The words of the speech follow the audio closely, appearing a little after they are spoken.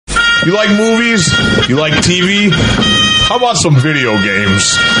You like movies? You like TV? How about some video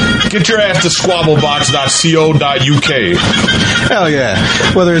games? Get your ass to squabblebox.co.uk. Hell yeah.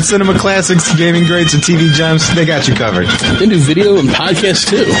 Whether it's cinema classics, gaming greats, or TV gems, they got you covered. They do video and podcasts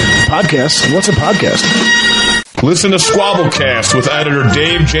too. Podcast? What's a podcast? Listen to Squabblecast with editor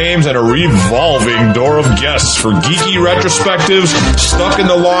Dave James and a revolving door of guests for geeky retrospectives, Stuck in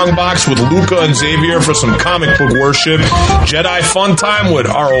the Long Box with Luca and Xavier for some comic book worship, Jedi Fun Time with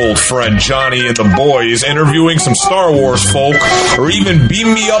our old friend Johnny and the boys interviewing some Star Wars folk, or even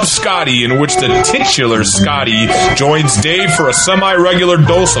Beam Me Up Scotty, in which the titular Scotty joins Dave for a semi-regular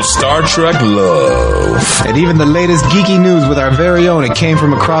dose of Star Trek love. And even the latest geeky news with our very own It Came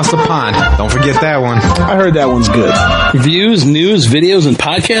From Across the Pond. Don't forget that one. I heard that one's good. Reviews, news, videos, and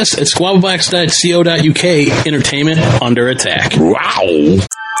podcasts at squabblebox.co.uk. Entertainment under attack. Wow.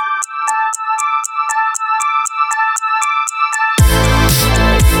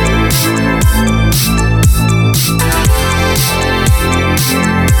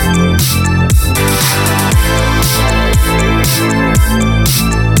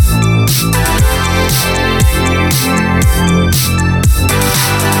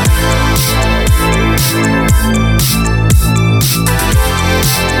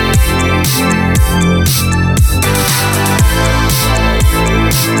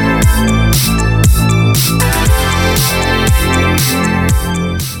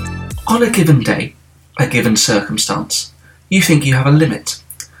 On a given day, a given circumstance, you think you have a limit,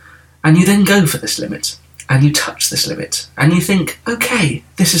 and you then go for this limit, and you touch this limit, and you think, okay,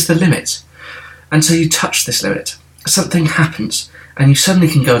 this is the limit, and so you touch this limit. Something happens, and you suddenly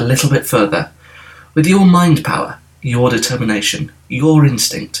can go a little bit further. With your mind power, your determination, your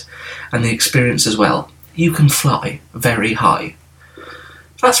instinct, and the experience as well, you can fly very high.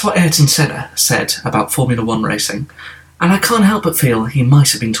 That's what Ayrton Senna said about Formula One racing, and I can't help but feel he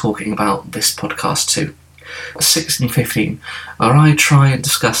might have been talking about this podcast too. 1615, where I try and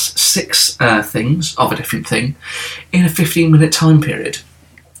discuss 6 things of a different thing in a 15-minute time period.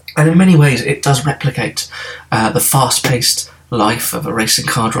 And in many ways it does replicate the fast-paced life of a racing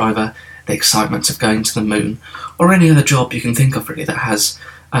car driver, the excitement of going to the moon, or any other job you can think of really that has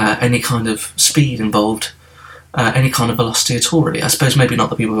any kind of speed involved, any kind of velocity at all really. I suppose maybe not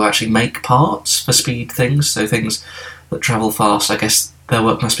the people who actually make parts for speed things, so things that travel fast, I guess their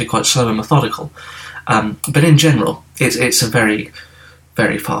work must be quite slow and methodical. But in general, it's a very,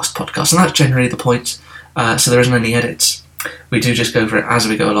 very fast podcast, and that's generally the point, so there isn't any edits. We do just go for it as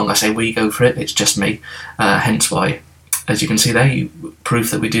we go along. I say we go for it, it's just me, hence why, as you can see there,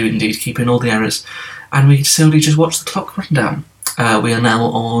 proof that we do indeed keep in all the errors, and we solely just watch the clock run down. We are now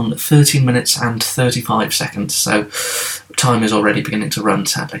on 13 minutes and 35 seconds, so time is already beginning to run,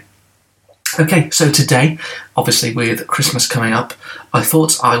 sadly. Okay, so today, obviously with Christmas coming up, I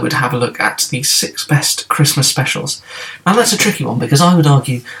thought I would have a look at the 6 best Christmas specials. Now that's a tricky one, because I would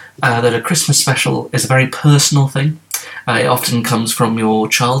argue that a Christmas special is a very personal thing. It often comes from your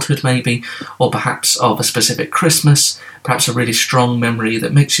childhood maybe, or perhaps of a specific Christmas, perhaps a really strong memory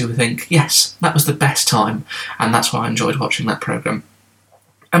that makes you think, yes, that was the best time, and that's why I enjoyed watching that programme.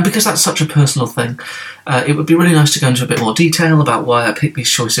 And because that's such a personal thing, it would be really nice to go into a bit more detail about why I picked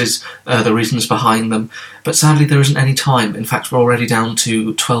these choices, the reasons behind them, but sadly there isn't any time. In fact, we're already down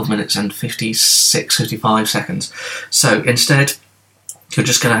to 12 minutes and 55 seconds. So instead, you're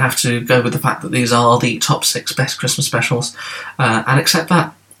just going to have to go with the fact that these are the top 6 best Christmas specials, and accept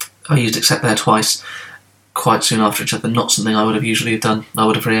that. I used accept there twice, quite soon after each other, not something I would have usually done. I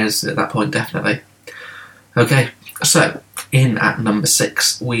would have realised at that point, definitely. Okay, so in at number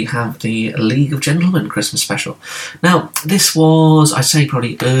 6 we have the League of Gentlemen Christmas special. Now this was, I'd say,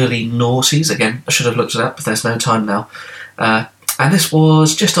 probably early noughties. Again, I should have looked it up, but there's no time now. And this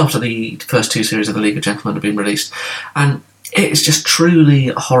was just after the first 2 series of the League of Gentlemen had been released, and it's just truly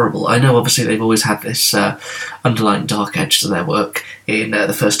horrible. I know obviously they've always had this underlying dark edge to their work in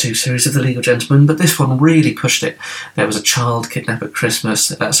the first 2 series of the League of Gentlemen, but this one really pushed it. There was a child kidnapped at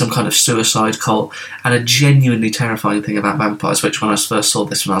Christmas, some kind of suicide cult, and a genuinely terrifying thing about vampires, which when I first saw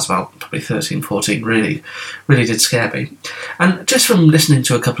this when I was about probably 13, 14, really did scare me. And just from listening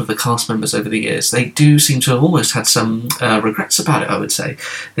to a couple of the cast members over the years, they do seem to have almost had some regrets about it, I would say.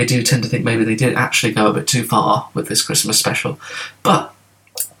 They do tend to think maybe they did actually go a bit too far with this Christmas special. But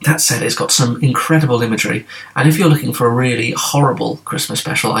that said, it's got some incredible imagery, and if you're looking for a really horrible Christmas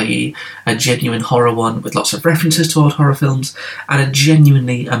special, i.e. a genuine horror one with lots of references to old horror films and a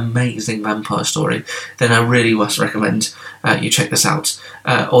genuinely amazing vampire story, then I really must recommend you check this out.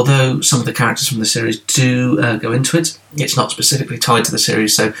 Although some of the characters from the series do go into it, it's not specifically tied to the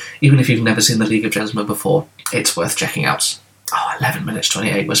series, so even if you've never seen the League of Gentlemen before, it's worth checking out. 11 minutes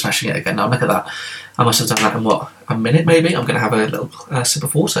 28, we're smashing it again. Now look at that. I must have done that in, what, a minute maybe? I'm going to have a little sip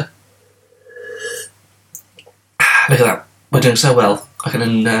of water. Look at that. We're doing so well. I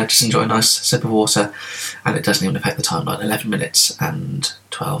can just enjoy a nice sip of water, and it doesn't even affect the timeline. 11 minutes and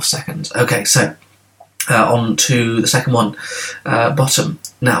 12 seconds. Okay, so on to the second one, Bottom.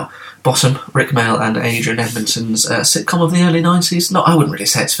 Now, Bottom, Rick Mayall and Adrian Edmondson's sitcom of the early 90s. I wouldn't really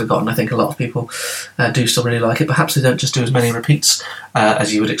say it's forgotten. I think a lot of people do still really like it. Perhaps they don't just do as many repeats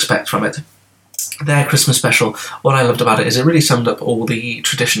as you would expect from it. Their Christmas special, what I loved about it is it really summed up all the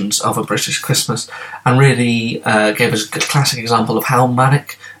traditions of a British Christmas and really gave us a classic example of how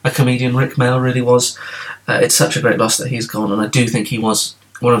manic a comedian Rick Mayall really was. It's such a great loss that he's gone, and I do think he was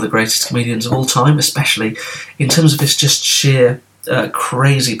one of the greatest comedians of all time, especially in terms of his just sheer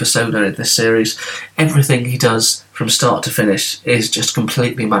crazy persona in this series. Everything he does from start to finish is just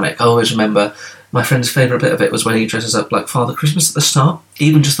completely manic. I always remember my friend's favourite bit of it was when he dresses up like Father Christmas at the start.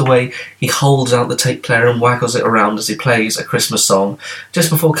 Even just the way he holds out the tape player and waggles it around as he plays a Christmas song just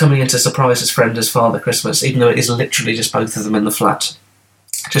before coming in to surprise his friend as Father Christmas, even though it is literally just both of them in the flat.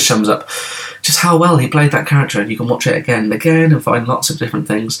 Just sums up just how well he played that character, and you can watch it again and again and find lots of different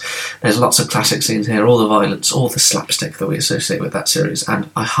things. There's lots of classic scenes here, all the violence, all the slapstick that we associate with that series, and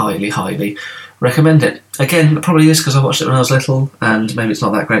I highly, highly recommend it. Again, it probably is because I watched it when I was little, and maybe it's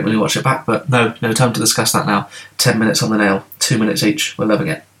not that great when you watch it back, but no time to discuss that now. 10 minutes on the nail, 2 minutes each, we're loving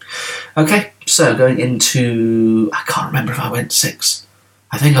it. Okay, so going into... I can't remember if I went 6.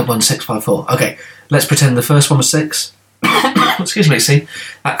 I think I've won 6 by 4. Okay, let's pretend the first one was 6. Excuse me, see,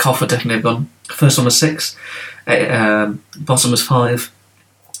 that cough would definitely have gone. First one was 6, bottom was 5,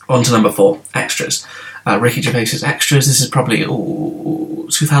 on to number 4, Extras. Ricky Gervais's Extras. This is probably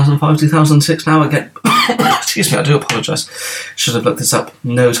 2005, 2006 now again. Excuse me, I do apologise. Should have looked this up.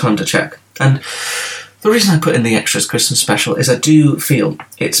 No time to check. And the reason I put in the Extras Christmas special is I do feel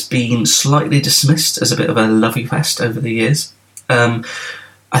it's been slightly dismissed as a bit of a lovey fest over the years.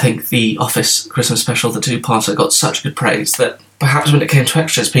 I think the Office Christmas special, the two-parter, got such good praise that perhaps when it came to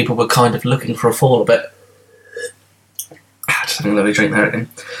Extras, people were kind of looking for a fall a bit. Just having a lovely drink there again.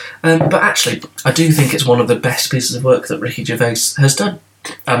 But actually, I do think it's one of the best pieces of work that Ricky Gervais has done.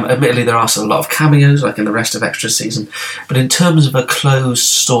 Admittedly, there are still a lot of cameos, like in the rest of Extras season, but in terms of a closed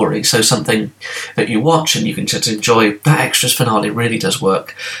story, so something that you watch and you can just enjoy, that Extras finale really does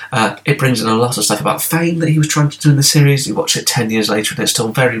work. It brings in a lot of stuff about fame that he was trying to do in the series. You watch it 10 years later and it's still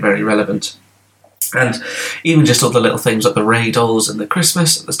very, very relevant. And even just all the little things like the Ray dolls and the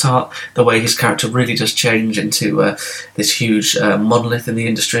Christmas at the start, the way his character really does change into this huge monolith in the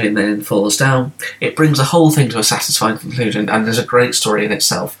industry and then falls down. It brings the whole thing to a satisfying conclusion, and there's a great story in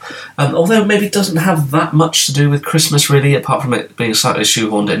itself. Although maybe it doesn't have that much to do with Christmas really, apart from it being slightly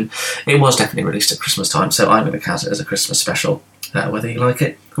shoehorned in, it was definitely released at Christmas time, so I'm going to count it as a Christmas special, whether you like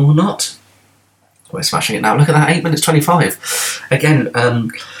it or not. We're smashing it now. Look at that, 8 minutes 25.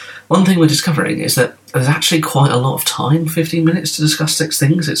 Again, one thing we're discovering is that there's actually quite a lot of time, 15 minutes to discuss 6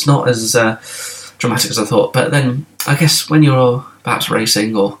 things. It's not as dramatic as I thought, but then I guess when you're perhaps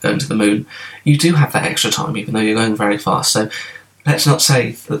racing or going to the moon, you do have that extra time, even though you're going very fast. So let's not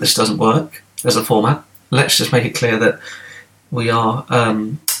say that this doesn't work as a format. Let's just make it clear that we are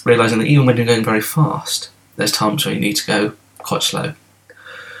realising that even when you're going very fast, there's times where you need to go quite slow.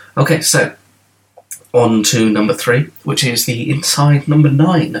 Okay, so on to number 3, which is the Inside Number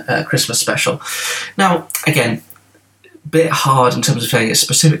 9 Christmas special. Now, again, a bit hard in terms of saying it's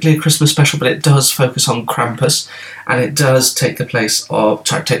specifically a Christmas special, but it does focus on Krampus, and it does take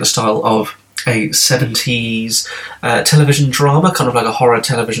the style of a 70s television drama, kind of like a horror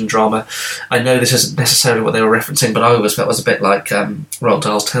television drama. I know this isn't necessarily what they were referencing, but I always felt it was a bit like Roald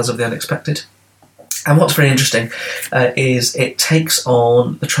Dahl's Tales of the Unexpected. And what's very interesting is it takes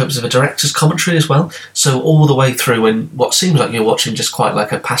on the tropes of a director's commentary as well. So all the way through, and what seems like you're watching just quite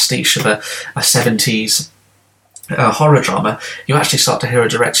like a pastiche of a 70s horror drama, you actually start to hear a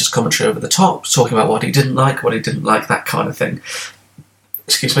director's commentary over the top, talking about what he didn't like, that kind of thing.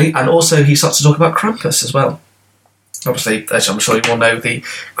 Excuse me. And also he starts to talk about Krampus as well. Obviously, as I'm sure you all know, the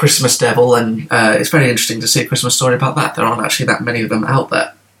Christmas Devil, and it's very interesting to see a Christmas story about that. There aren't actually that many of them out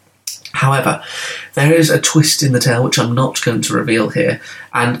there. However, there is a twist in the tale which I'm not going to reveal here,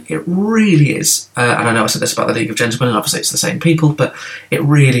 and it really is, and I know I said this about the League of Gentlemen, and obviously it's the same people, but it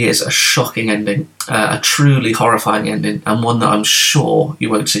really is a shocking ending, a truly horrifying ending, and one that I'm sure you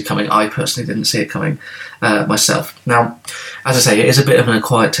won't see coming. I personally didn't see it coming myself. Now, as I say, it is a bit of an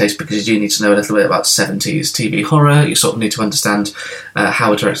acquired taste because you do need to know a little bit about 70s TV horror. You sort of need to understand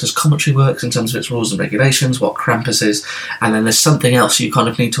how a director's commentary works in terms of its rules and regulations, what Krampus is, and then there's something else you kind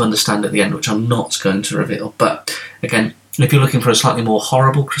of need to understand at the end, which I'm not going to reveal. But again, If you're looking for a slightly more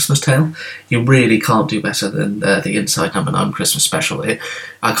horrible Christmas tale, you really can't do better than the Inside Number 9 Christmas special.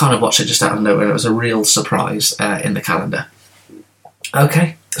 I kind of watched it just out of nowhere. It was a real surprise in the calendar.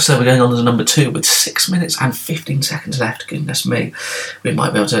 Okay, so we're going on to number 2 with 6 minutes and 15 seconds left. Goodness me. We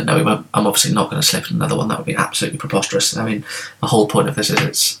might be able to... No, we won't. I'm obviously not going to slip in another one. That would be absolutely preposterous. I mean, the whole point of this is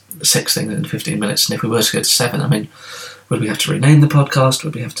it's 6 things in 15 minutes, and if we were to go to 7, I mean, would we have to rename the podcast?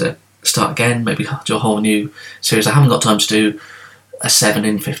 Would we have to start again, maybe do a whole new series? I haven't got time to do a 7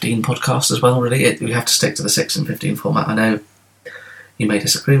 in 15 podcast as well, really. We have to stick to the 6 in 15 format. I know you may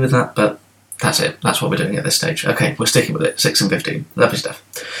disagree with that, but that's it. That's what we're doing at this stage. Okay, we're sticking with it. 6 in 15. Lovely stuff.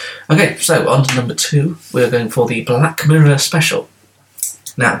 Okay, so on to number 2. We're going for the Black Mirror special.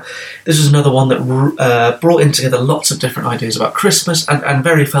 Now, this was another one that brought in together lots of different ideas about Christmas and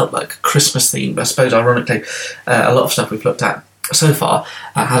very felt like Christmas themed. I suppose, ironically, a lot of stuff we've looked at so far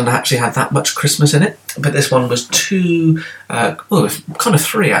hadn't actually had that much Christmas in it, but this one was 2, kind of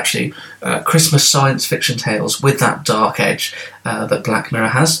 3 actually, Christmas science fiction tales with that dark edge that Black Mirror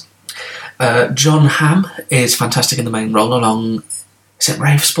has. John Hamm is fantastic in the main role along... Is it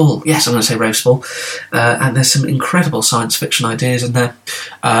Rafe Spall? Yes, I'm going to say Rafe Spall. And there's some incredible science fiction ideas in there.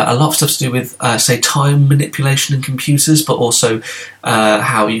 A lot of stuff to do with, say, time manipulation in computers, but also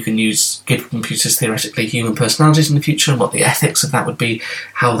how you can give computers theoretically human personalities in the future and what the ethics of that would be,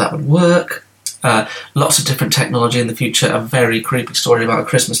 how that would work. Lots of different technology in the future. A very creepy story about a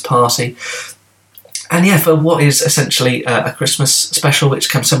Christmas party. And yeah, for what is essentially a Christmas special, which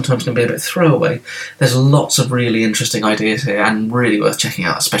can sometimes be a bit throwaway, there's lots of really interesting ideas here and really worth checking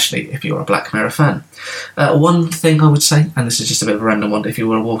out, especially if you're a Black Mirror fan. One thing I would say, and this is just a bit of a random one, if you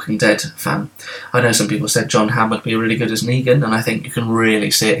were a Walking Dead fan, I know some people said John Hamm would be really good as Negan, and I think you can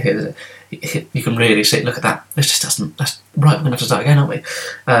really see it here. You can really see it. Look at that. This just doesn't... That's right, we're going to have to start again, aren't we?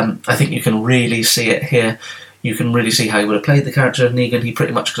 I think you can really see it here. You can really see how he would have played the character of Negan. He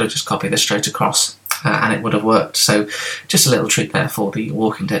pretty much could have just copied this straight across. And it would have worked. So just a little treat there for the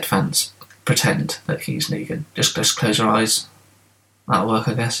Walking Dead fans. Pretend that he's Negan. Just close your eyes. That'll work,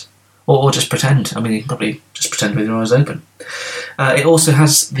 I guess. Or just pretend. I mean, you can probably just pretend with your eyes open. It also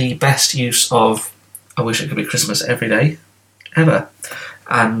has the best use of I wish it could be Christmas every day, ever.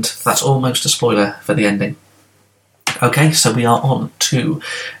 And that's almost a spoiler for the ending. Okay, so we are on to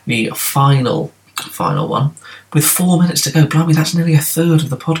the final one. With 4 minutes to go. Blimey, that's nearly a third of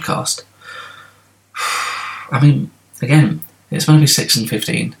the podcast. I mean, again, it's going to be 6 and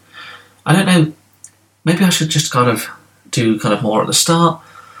 15. I don't know, maybe I should just kind of do more at the start,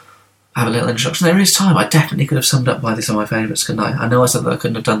 have a little introduction. There is time. I definitely could have summed up why these are my favourites, couldn't I? I know I said that I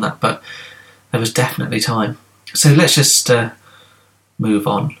couldn't have done that, but there was definitely time. So let's just move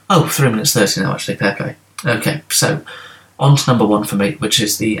on. 3 minutes 30 now, actually, fair play. Okay, so on to number 1 for me, which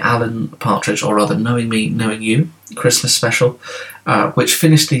is the Alan Partridge, or rather Knowing Me, Knowing You, Christmas special, which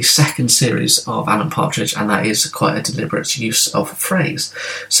finished the second series of Alan Partridge, and that is quite a deliberate use of phrase.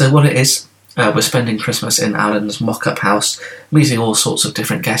 So what it is, we're spending Christmas in Alan's mock-up house, meeting all sorts of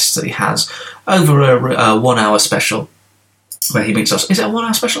different guests that he has, over a 1 hour special, where he meets us. Is it a 1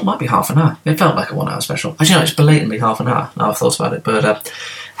 hour special? It might be half an hour. It felt like a 1 hour special. Actually, no, it's blatantly half an hour, now I've thought about it, but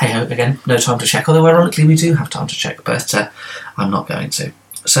hey-ho, again, no time to check, although ironically we do have time to check, but I'm not going to.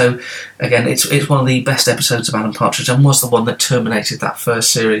 So, again, it's one of the best episodes of Alan Partridge and was the one that terminated that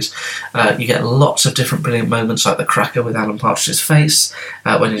first series. You get lots of different brilliant moments, like the cracker with Alan Partridge's face,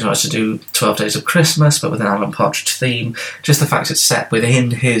 when he tries to do 12 Days of Christmas, but with an Alan Partridge theme. Just the fact it's set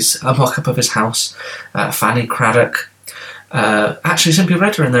within a mock-up of his house. Fanny Craddock. Actually, Simply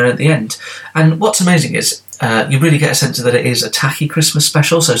Red are in there at the end. And what's amazing is you really get a sense that it is a tacky Christmas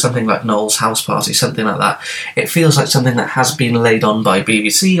special, so something like Noel's House Party, something like that. It feels like something that has been laid on by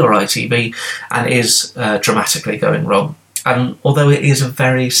BBC or ITV and is dramatically going wrong. And although it is a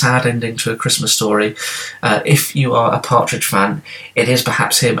very sad ending to a Christmas story, if you are a Partridge fan, it is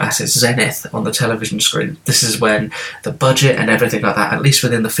perhaps him at its zenith on the television screen. This is when the budget and everything like that, at least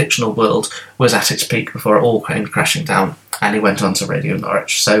within the fictional world, was at its peak before it all came crashing down, and he went on to Radio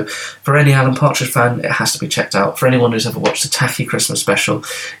Norwich. So for any Alan Partridge fan, it has to be checked out. For anyone who's ever watched a tacky Christmas special,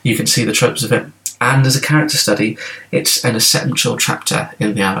 you can see the tropes of it. And as a character study, it's an essential chapter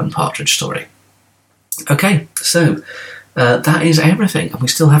in the Alan Partridge story. Okay, so... that is everything, and we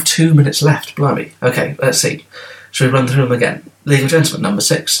still have 2 minutes left, blimey. Okay, let's see. Shall we run through them again? League of Gentlemen, number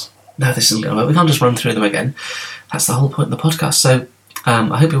 6. No, this isn't going to work. We can't just run through them again. That's the whole point of the podcast. So,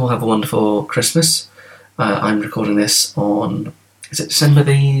 I hope you all have a wonderful Christmas. I'm recording this on, is it December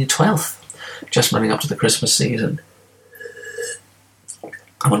the 12th? Just running up to the Christmas season.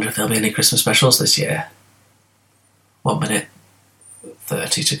 I wonder if there'll be any Christmas specials this year. 1 minute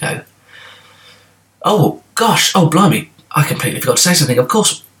 30 to go. Oh, gosh. Oh, blimey. I completely forgot to say something. Of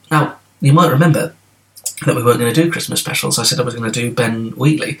course, now, you might remember that we weren't going to do Christmas specials. I said I was going to do Ben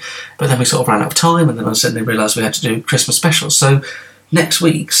Wheatley, but then we sort of ran out of time, and then I suddenly realised we had to do Christmas specials. So next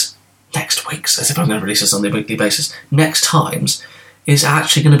week's, as if I'm going to release this on a weekly basis, next time's is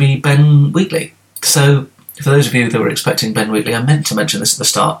actually going to be Ben Wheatley. So for those of you that were expecting Ben Wheatley, I meant to mention this at the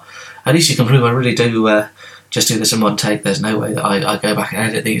start. At least you can prove I really do just do this in one take. There's no way that I go back and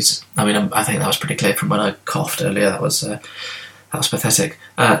edit these. I mean, I think that was pretty clear from when I coughed earlier. That was pathetic.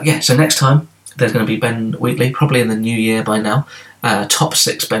 So next time there's going to be Ben Wheatley, probably in the new year by now. Top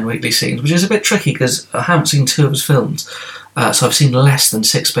 6 Ben Wheatley scenes, which is a bit tricky because I haven't seen 2 of his films. So I've seen less than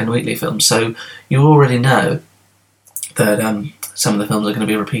 6 Ben Wheatley films. So you already know that some of the films are going to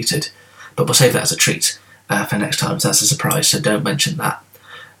be repeated. But we'll save that as a treat for next time. So that's a surprise, so don't mention that.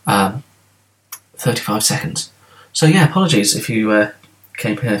 35 seconds. So yeah, apologies if you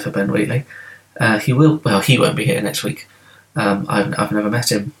came here for Ben Wheatley. He won't be here next week. I've never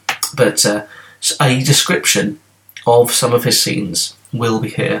met him. But a description of some of his scenes will be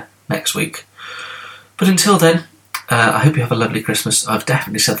here next week. But until then, I hope you have a lovely Christmas. I've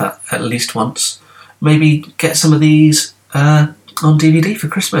definitely said that at least once. Maybe get some of these on DVD for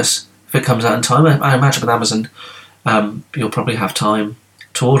Christmas if it comes out in time. I imagine with Amazon, you'll probably have time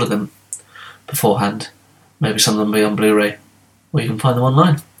to order them beforehand. Maybe some of them will be on Blu-ray, or you can find them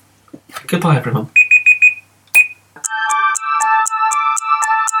online. Goodbye, everyone.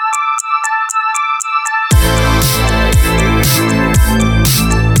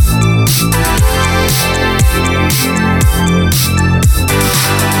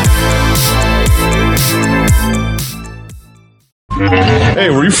 Hey,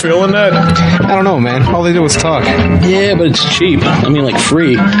 were you feeling that? I don't know, man. All they do is talk. Yeah, but it's cheap. I mean, like,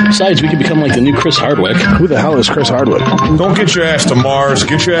 free. Besides, we could become like the new Chris Hardwick. Who the hell is Chris Hardwick? Don't get your ass to Mars.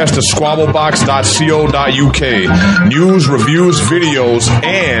 Get your ass to squabblebox.co.uk. News, reviews, videos,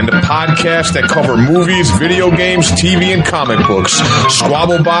 and podcasts that cover movies, video games, TV, and comic books.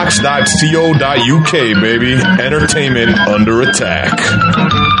 Squabblebox.co.uk, baby. Entertainment under attack.